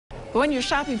When you're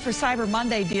shopping for Cyber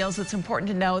Monday deals, it's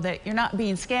important to know that you're not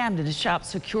being scammed and to shop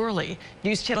securely.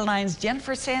 News Channel 9's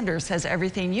Jennifer Sanders has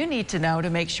everything you need to know to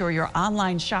make sure your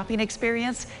online shopping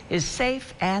experience is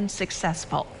safe and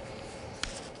successful.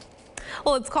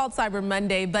 Well, it's called Cyber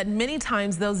Monday, but many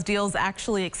times those deals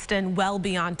actually extend well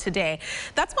beyond today.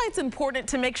 That's why it's important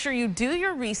to make sure you do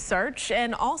your research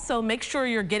and also make sure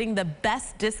you're getting the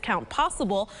best discount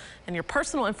possible and your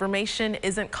personal information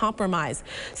isn't compromised.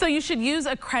 So you should use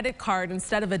a credit card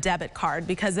instead of a debit card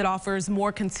because it offers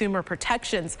more consumer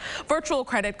protections. Virtual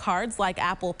credit cards like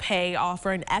Apple Pay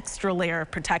offer an extra layer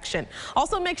of protection.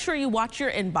 Also, make sure you watch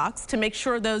your inbox to make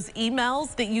sure those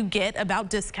emails that you get about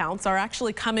discounts are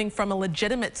actually coming from a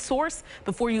legitimate source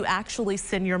before you actually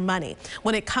send your money.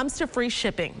 When it comes to free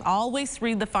shipping, always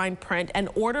read the fine print and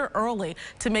order early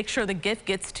to make sure the gift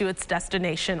gets to its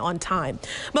destination on time.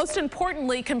 Most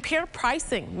importantly, compare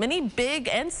pricing. Many big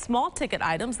and small ticket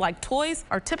items like toys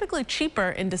are typically cheaper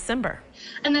in December.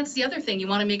 And that's the other thing. You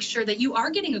want to make sure that you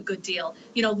are getting a good deal.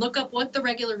 Look up what the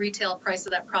regular retail price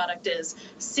of that product is.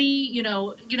 See,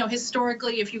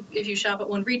 historically, if you shop at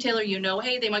one retailer,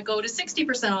 hey, they might go to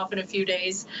 60% off in a few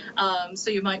days. So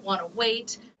you might want to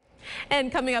wait.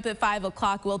 And coming up at 5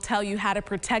 o'clock, we'll tell you how to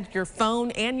protect your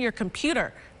phone and your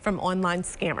computer from online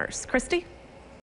scammers. Christy?